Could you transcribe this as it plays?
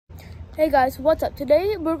Hey guys, what's up?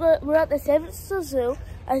 Today we're at the SFO Zoo,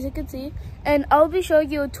 as you can see, and I'll be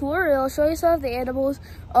showing you a tour. I'll show you some of the animals.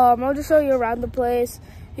 I'll just show you around the place,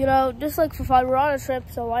 you know, just like for fun. We're on a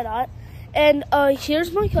trip, so why not? And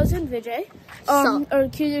here's my cousin Vijay, or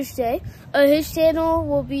CuriousJay. His channel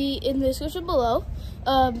will be in the description below.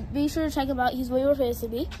 Be sure to check him out. He's way more famous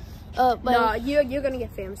than me. No, you're gonna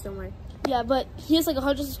get famous, don't worry. Yeah, but he has like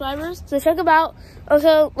 100 subscribers, so check him out.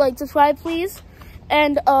 Also, like, subscribe, please.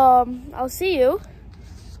 And I'll see you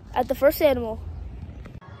at the first animal.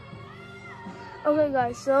 Okay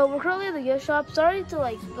guys, so we're currently in the gift shop. Sorry to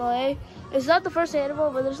like delay. It's not the first animal,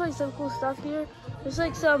 but there's like some cool stuff here. There's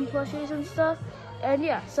like some plushies and stuff. And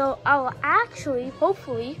yeah, so I'll actually,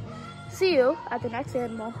 hopefully, see you at the next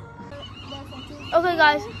animal. Okay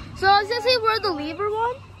guys, so as you can see, we're the lever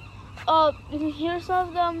one. You can hear some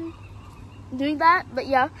of them doing that, but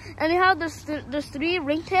yeah. Anyhow, there's three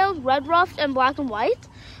ringtails, red ruffed and black and white.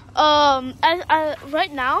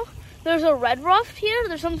 Right now there's a red ruffed here.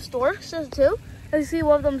 There's some storks too. As you see,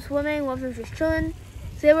 one of them swimming, one of them just chilling.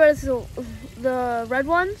 See where it's the red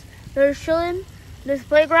ones? They're chilling. There's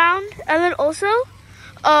playground, and then also,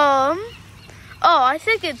 I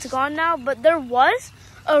think it's gone now, but there was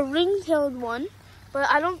a ring-tailed one, but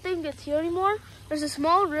I don't think it's here anymore. There's a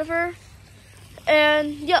small river.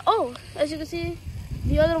 And yeah, as you can see,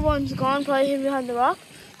 the other one's gone, probably hidden behind the rock.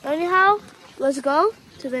 Anyhow, let's go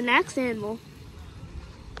to the next animal.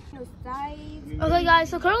 Okay guys,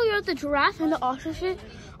 so currently we're at the giraffe and the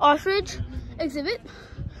ostrich exhibit.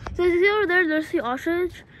 So you see over there, there's the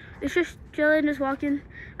ostrich. It's just chilling, just walking.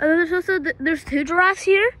 And then there's also, there's two giraffes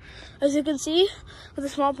here, as you can see, with a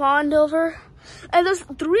small pond over. And there's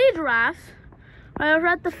three giraffes right over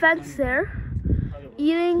at the fence there,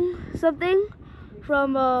 eating something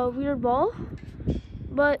from a weird ball.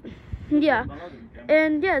 But yeah,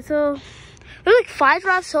 and yeah, so there's like 5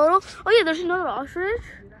 giraffes total. Oh yeah, there's another ostrich.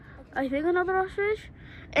 I think another ostrich.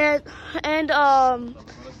 And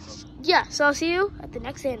yeah, so I'll see you at the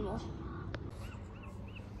next animal.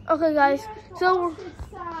 Okay guys, so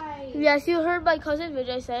yes, you heard my cousin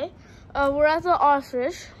Vijay say, we're at the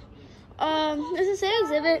ostrich. It's the same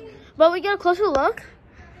exhibit, but we get a closer look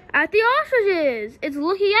at the ostriches. It's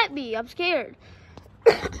looking at me. I'm scared.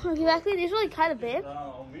 Exactly, these are like kind of big.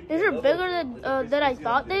 These are bigger than I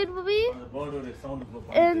thought they would be.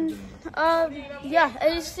 And yeah,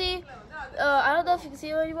 as you see, I don't know if you can see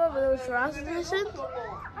them anymore, but there was giraffes in the distance.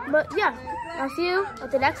 But yeah, I'll see you at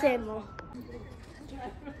the next animal.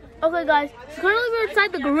 Okay guys, so currently we're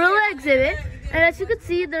inside the gorilla exhibit, and as you can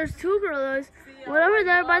see, there's 2 gorillas. One over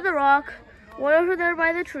there by the rock, one over there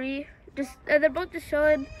by the tree. They're both just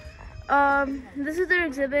chilling. This is their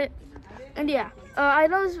exhibit, and yeah, I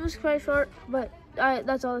know this was quite short, but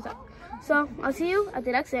that's all the time. So I'll see you at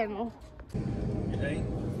the next animal.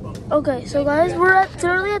 Okay, so guys, we're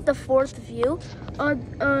currently at the 4th view.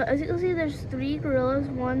 As you can see, there's 3 gorillas,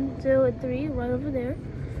 1, 2, and 3 right over there.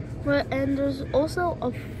 And there's also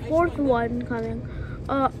a 4th one coming.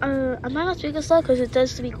 I might not speak this loud because it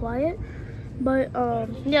does to be quiet. But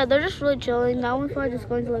yeah, they're just really chilling. That one's probably just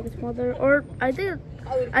going to like its mother, or I think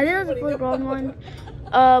that's a really wrong one.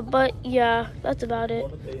 But yeah, that's about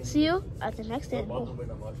it. See you at the next animal.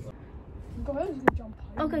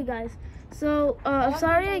 Okay guys, so I'm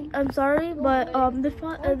sorry, but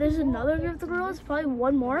there's another group of the gorillas, probably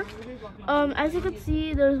one more. As you can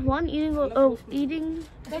see, there's one eating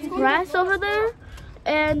grass over there,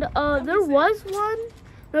 and there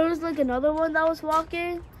was like another one that was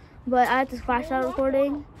walking, but I had to splash that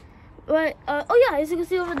recording. But oh yeah, as you can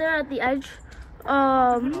see over there at the edge,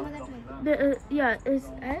 yeah, it's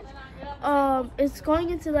edge. It's going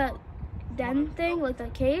into that den thing, like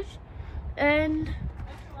that cage. And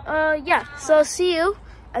yeah, so I'll see you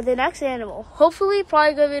at the next animal. Hopefully,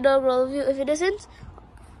 probably gonna be another review. If it isn't,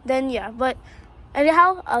 then yeah. But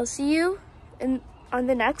anyhow, I'll see you on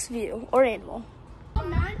the next view or animal.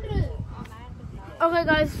 Okay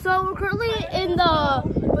guys, so we're currently in the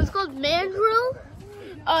what's called mandrill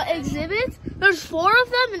exhibit. There's 4 of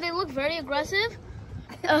them, and they look very aggressive.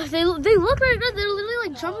 They look very good. They're literally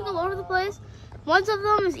like jumping all over the place. One of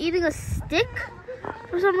them is eating a stick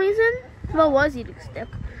for some reason. Well, was eating a stick.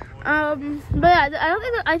 But yeah,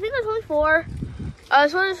 I think there's only 4. I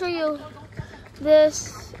just wanted to show you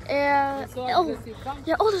this. And yeah,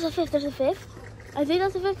 there's a 5th. There's a 5th. I think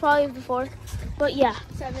that's the 5th, probably the 4th. But yeah,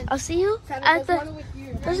 7. I'll see you at the.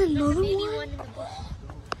 There's another one.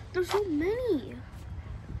 There's so many.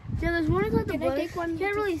 Yeah, there's one inside the bush.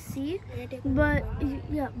 Can't really see, but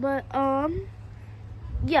yeah,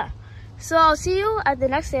 yeah. So I'll see you at the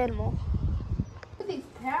next animal. Look at these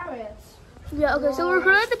parrots. Yeah, okay, so we're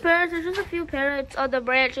currently at the parrots. There's just a few parrots on the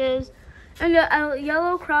branches. And yeah,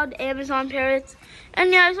 yellow-crowned Amazon parrots.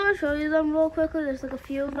 And yeah, I just want to show you them real quickly. There's like a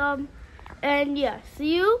few of them. And yeah,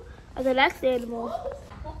 see you at the next animal.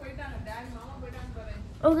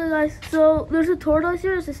 Okay guys, so there's a tortoise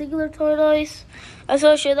here. It's a singular tortoise. I just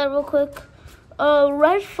want to show you that real quick.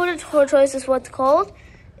 Red-footed tortoise is what it's called.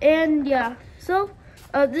 And yeah, so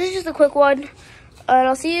this is just a quick one. And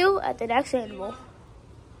I'll see you at the next animal.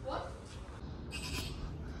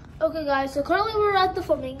 Okay guys, so currently we're at the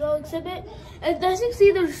flamingo exhibit. And as you can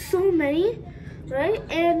see, there's so many, right?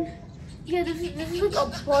 And yeah, this is like a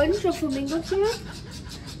bunch of flamingos here.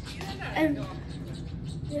 And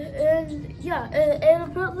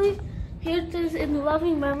apparently here it is in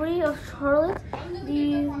loving memory of Charlotte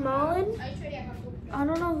the Marlin. I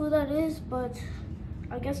don't know who that is, but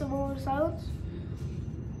I guess a moment of silence.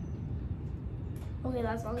 Okay,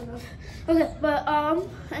 that's long enough. Okay, but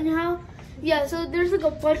anyhow, yeah, so there's like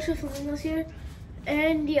a bunch of flamingos here.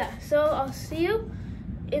 And yeah, so I'll see you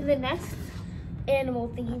in the next animal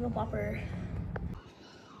thingy-popper.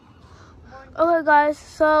 Okay guys,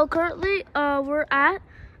 so currently we're at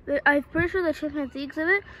I'm pretty sure the chimpanzee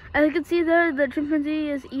exhibit. As you can see there, the chimpanzee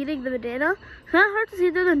is eating the banana. It's not hard to see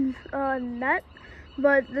through the net,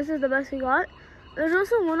 but this is the best we got. There's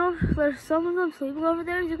also there's some of them sleeping over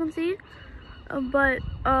there, as you can see.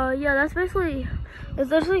 Yeah, that's basically,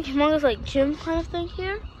 there's like humongous like gym kind of thing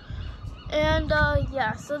here. And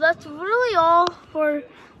yeah, so that's really all for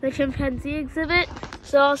the chimpanzee exhibit.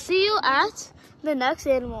 So I'll see you at the next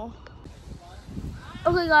animal.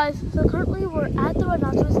 Okay guys, so currently we're at the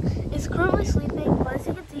rhinoceros. It's currently sleeping, but as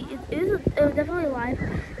you can see, it was definitely alive.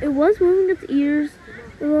 It was moving its ears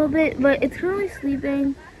a little bit, but it's currently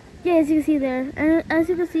sleeping. Yeah, as you can see there. And as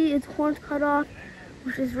you can see, its horns cut off,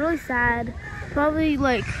 which is really sad. Probably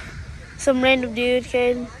like some random dude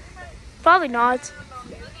came. Probably not.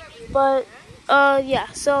 But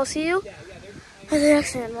yeah, so I'll see you at the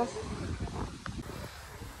next animal.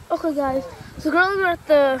 Okay guys, so currently we're at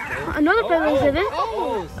another penguin exhibit.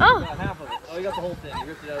 Oh! Half of it. Oh, you got the whole thing. You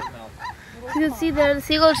ripped it out of his mouth. You can see there, the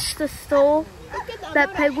seagull just stole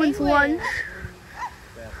that penguin's lunch.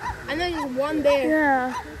 And then there's one there.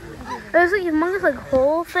 Yeah. There's like a humongous like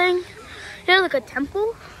whole thing. Here's like a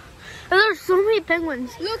temple. And there's so many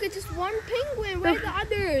penguins. Look, it's just one penguin. Where are the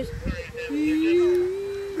others?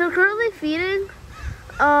 They're currently feeding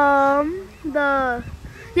they're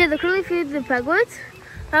currently feeding the penguins.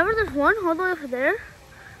 However, there's one all the way over there.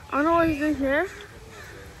 I don't know what he's doing here.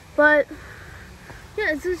 But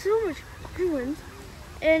yeah, it's just so much penguins.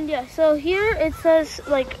 And yeah, so here it says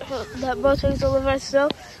like that both things will live as so.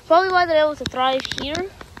 Probably why they're able to thrive here.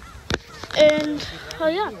 And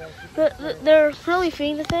yeah, they're currently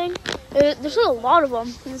feeding the thing. There's a lot of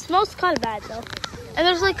them. It smells kind of bad though. And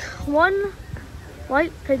there's like one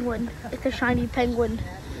white penguin. It's a shiny penguin.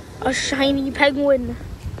 A shiny penguin.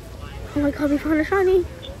 Oh my god, we found a shiny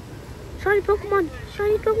Pokemon.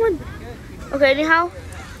 Shiny Pokemon. Okay, anyhow,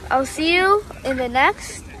 I'll see you in the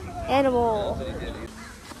next animal.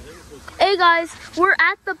 Hey guys, we're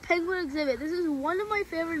at the penguin exhibit. This is one of my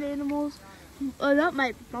favorite animals. Not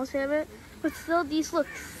my most favorite, but still these look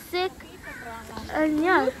sick. And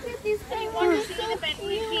yeah. Look at these penguins. They're so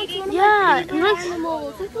cute. Yeah.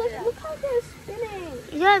 Animals. Look how they're spinning.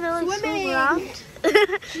 Yeah, they're like swimming around.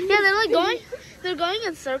 Yeah, they're like going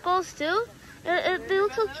in circles too. They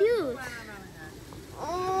look so cute.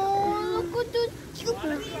 Oh, look at those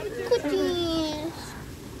cuties.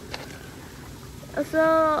 So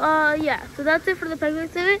yeah, so that's it for the penguin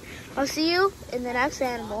exhibit. I'll see you in the next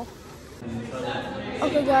animal.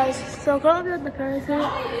 Okay guys, so currently at the penguin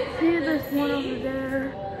exhibit. See, there's one over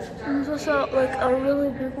there. And there's also like a really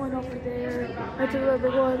big one over there. That's a really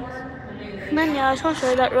big one. And then yeah, I just want to show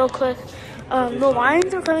you that real quick. The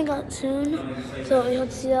lions are coming out soon, so we hope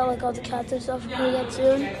to see that. Like all the cats and stuff are coming out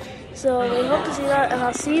soon, so we hope to see that. And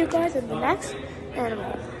I'll see you guys in the next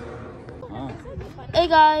animal. Hey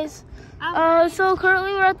guys, so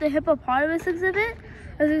currently we're at the hippopotamus exhibit.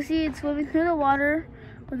 As you see, it's swimming through the water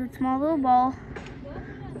with a small little ball.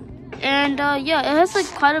 And yeah, it has like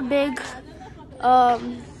quite a big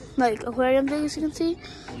like aquarium thing, as you can see.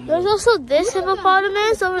 There's also this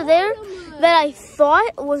hippopotamus over there that I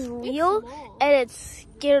thought was real, and it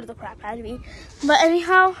scared the crap out of me. But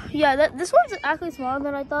anyhow, yeah, this one's actually smaller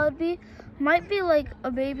than I thought it'd be. Might be like a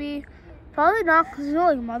baby, probably not, because there's no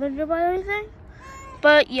like mother nearby or anything.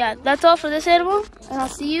 But yeah, that's all for this animal, and I'll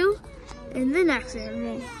see you in the next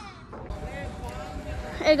animal.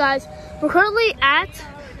 Hey guys, we're currently at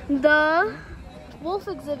the wolf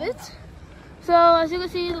exhibit. So as you can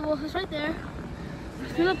see, the wolf is right there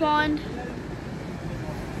through the pond.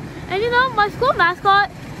 And you know, my school mascot,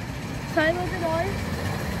 sorry about the noise,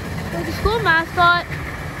 the school mascot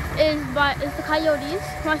is the coyotes.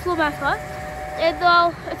 My school mascot.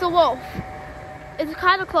 It's a wolf. It's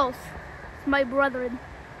kind of close. It's my brethren.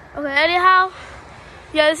 Okay. Anyhow,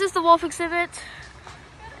 yeah, this is the wolf exhibit,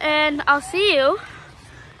 and I'll see you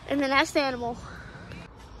in the next animal.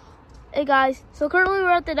 Hey guys, so currently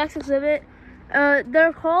we're at the next exhibit.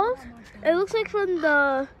 They're called. It looks like from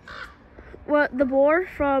the boar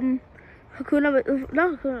from from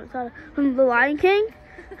the Lion King.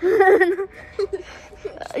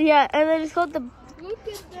 Yeah, and then it's called the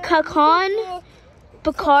Kakan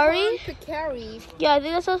Bakari. Yeah, I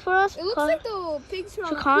think that sounds for us. It looks like the pigs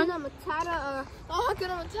from Hakuna Matata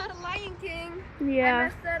Lion King. Yeah. I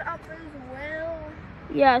messed that up as well.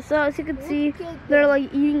 Yeah, so as you can see, they're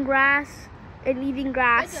like eating grass and eating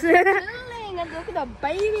grass. Chilling, and look at the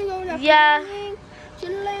babies over there. Yeah.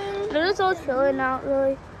 Chilling. They're just all chilling out,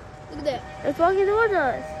 really. Look at that. It's walking towards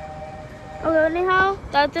us. Okay, anyhow,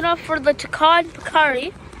 that's enough for the Takan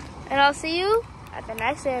Bakari, and I'll see you at the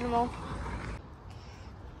next animal.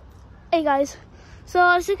 Hey guys, so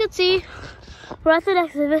as you can see, we're at the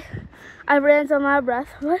next exhibit. I ran some out of breath,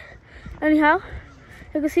 but anyhow,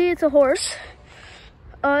 you can see it's a horse.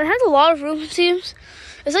 It has a lot of room, it seems.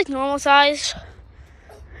 It's like normal size.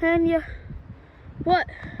 And yeah, what?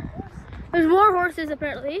 There's more horses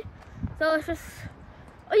apparently. So let's just,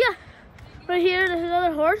 oh yeah, right here there's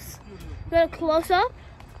another horse. Got a close up.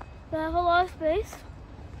 They have a lot of space.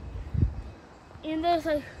 And there's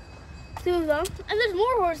like 2 of them. And there's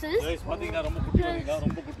more horses.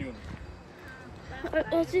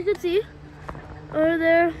 As you can see, over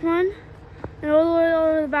there, 1, and all the way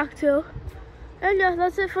over the back 2. And yeah,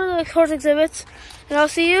 that's it for the horse exhibits. And I'll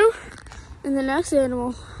see you in the next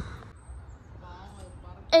animal.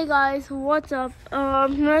 Hey guys, what's up?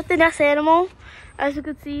 We're at the next animal. As you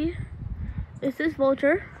can see, it's this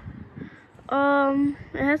vulture.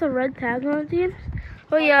 It has a red tag on it, seems.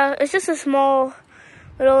 But yeah, it's just a small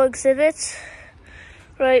little exhibit,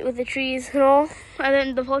 right, with the trees and all. And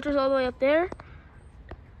then the vulture's all the way up there.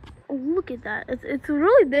 Look at that. It's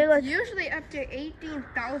really big. It's usually up to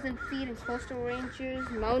 18,000 feet in coastal ranges,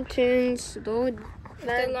 mountains, the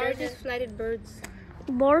largest flighted birds.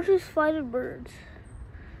 Largest flighted birds.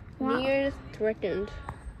 Wow. Near threatened.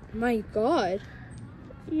 My God.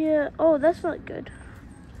 Yeah. Oh, that's not good.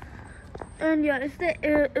 And yeah,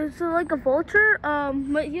 it's like a vulture.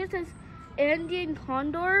 But here it says Andean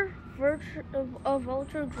condor,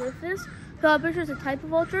 vulture gryphus. So I'm pretty sure it's a type of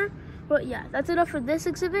vulture. But yeah, that's enough for this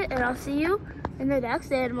exhibit, and I'll see you in the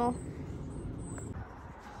next animal.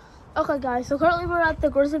 Okay guys, so currently we're at the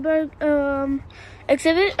grizzly bear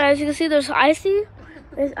exhibit. As you can see, there's 2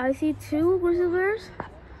 grizzly bears.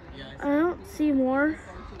 I don't see more.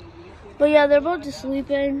 But yeah, they're both just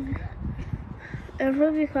sleeping. And I'm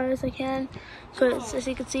trying to be as quiet as I can, because as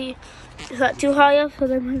you can see, it's not too high up, so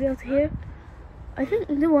they might be able to hear. I think,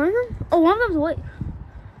 is one of them? Oh, one of them's awake.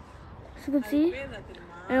 As you can see.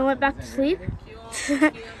 And I went back to sleep.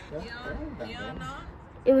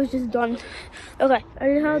 It was just done. Okay,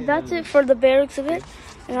 anyhow, that's it for the bear exhibit.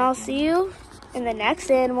 And I'll see you in the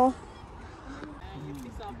next animal.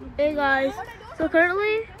 Hey guys, so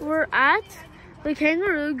currently we're at the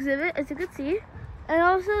kangaroo exhibit, as you can see. And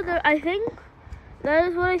also, I think, that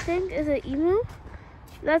is what I think is an emu.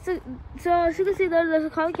 So as you can see, there's a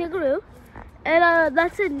common kangaroo. And I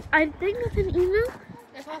think that's an emu.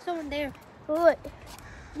 There's also one there. Oh, wait.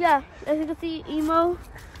 Yeah, as you can see, emo.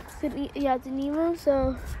 Yeah, it's an emo.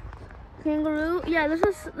 So, kangaroo. Yeah, there's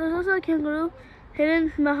also a kangaroo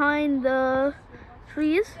hidden behind the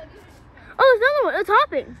trees. Oh, there's another one. It's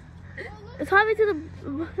hopping. It's hopping to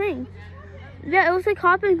the thing. Yeah, it was like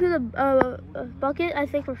hopping to the bucket, I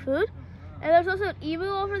think, for food. And there's also an emu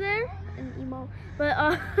over there. An emo.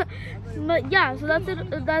 But yeah, so that's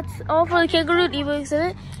it. That's all for the kangaroo and emu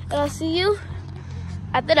exhibit. And I'll see you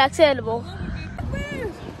at the next animal.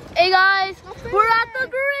 Hey guys, we're at the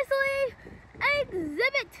grizzly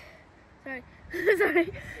exhibit. Sorry,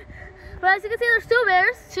 sorry. But as you can see, there's 2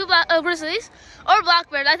 bears, 2 grizzlies, or black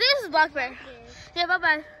bears. I think this is black bear. Yeah, my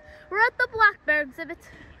bad. We're at the black bear exhibit.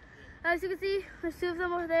 As you can see, there's 2 of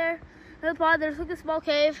them over there. In the pond, there's like a small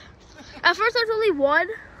cave. At first, there's only 1,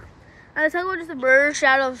 and the second one just emerged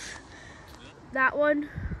out of that one.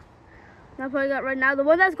 That's what I got right now. The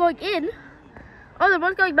one that's going in. Oh, they're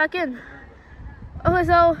both going back in. Okay,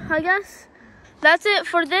 so I guess that's it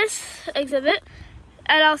for this exhibit,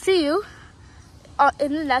 and I'll see you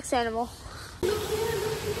in the next animal.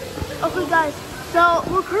 Okay guys, so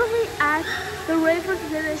we're currently at the rainforest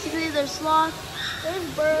exhibit. As you can see, there's sloths, there's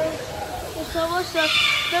birds, there's so much stuff.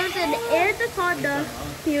 There's an anaconda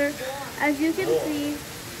here, as you can see.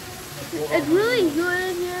 It's really good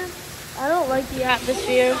in here. like the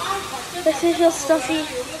atmosphere. This is just stuffy.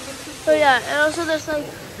 So yeah, and also there's like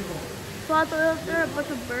spots up there, a bunch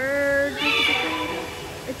of birds.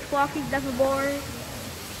 It's walking Nevermore.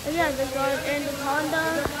 And yeah, they got an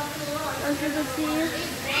anaconda, as you can see.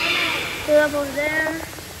 They're up over there.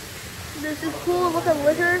 There's this cool looking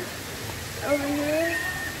lizard over here.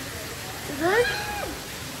 Good?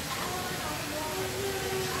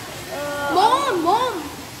 Mom!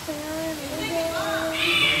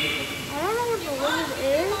 I don't know what the lizard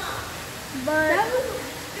is, but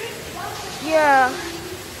yeah.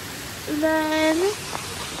 And then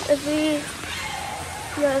if we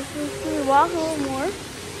walk a little more,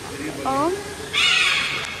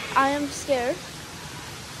 I am scared,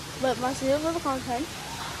 but my students love the content.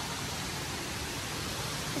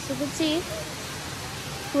 As you can see,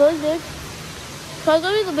 really big. Probably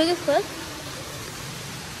gonna be the biggest clip.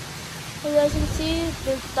 As you can see,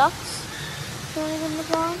 there's ducks swimming in the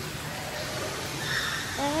pond.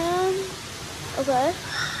 And okay,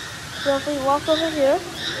 so if we walk over here,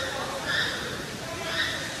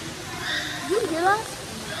 did you hear that?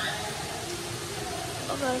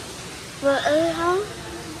 Okay, but anyhow,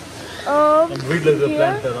 we'd love the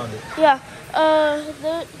plant around it. Yeah,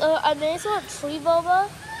 I made some tree boba.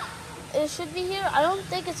 It should be here. I don't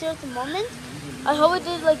think it's here at the moment. I hope it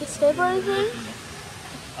didn't like escape or anything.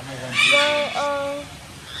 But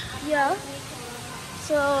yeah.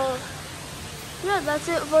 So yeah, that's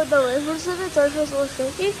it for the rainbow exhibit. Sorry for a little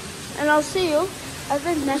shaky, and I'll see you at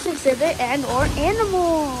the next exhibit and/or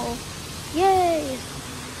animal. Yay!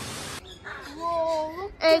 Whoa,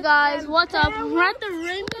 hey guys, what's up? We're at the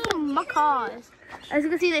rainbow macaws. As you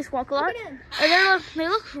can see, they squawk a lot, and they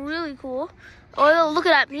look really cool. Oh, they're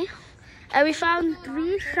looking at me. And we found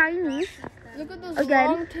 3 shinies. Look at those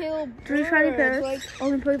again, long-tailed birds. 3 shiny pairs. Like,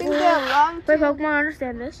 Only play Pokemon, I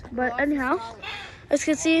understand this. But anyhow, as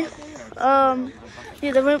you can see,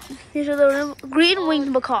 these are the green winged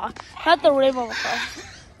macaw, not the rainbow macaw.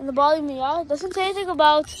 And the bally meow doesn't say anything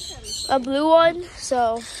about a blue one,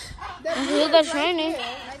 so I think that's shiny.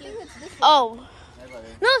 Oh,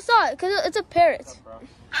 no, it's not, because it's a parrot.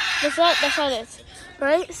 That's not it.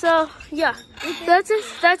 Right? So yeah, that's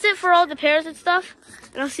it for all the parrots and stuff.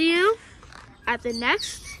 And I'll see you at the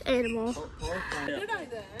next animal.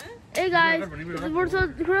 Hey guys,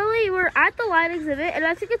 currently we're at the lion exhibit, and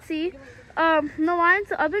as you can see, the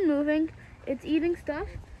lion's up and moving. It's eating stuff.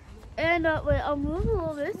 And wait, I'll move a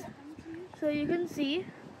little bit so you can see.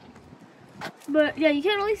 But yeah, you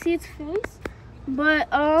can't really see its face. But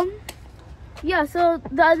yeah, so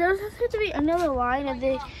there's supposed to be another lion at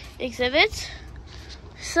the exhibit.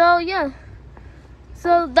 So yeah,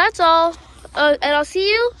 so that's all, and I'll see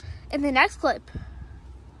you in the next clip.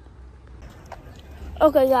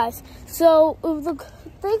 Okay guys, so the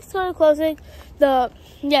thing's started closing, the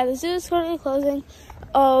zoo is currently closing.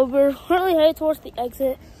 We're currently headed towards the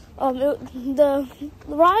exit. The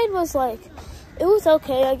ride was like, it was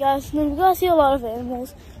okay, I guess. And we got to see a lot of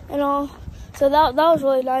animals and all, so that was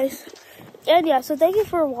really nice. And yeah, so thank you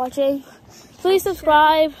for watching. Please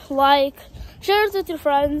subscribe, like, share it with your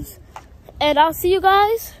friends, and I'll see you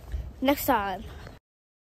guys next time.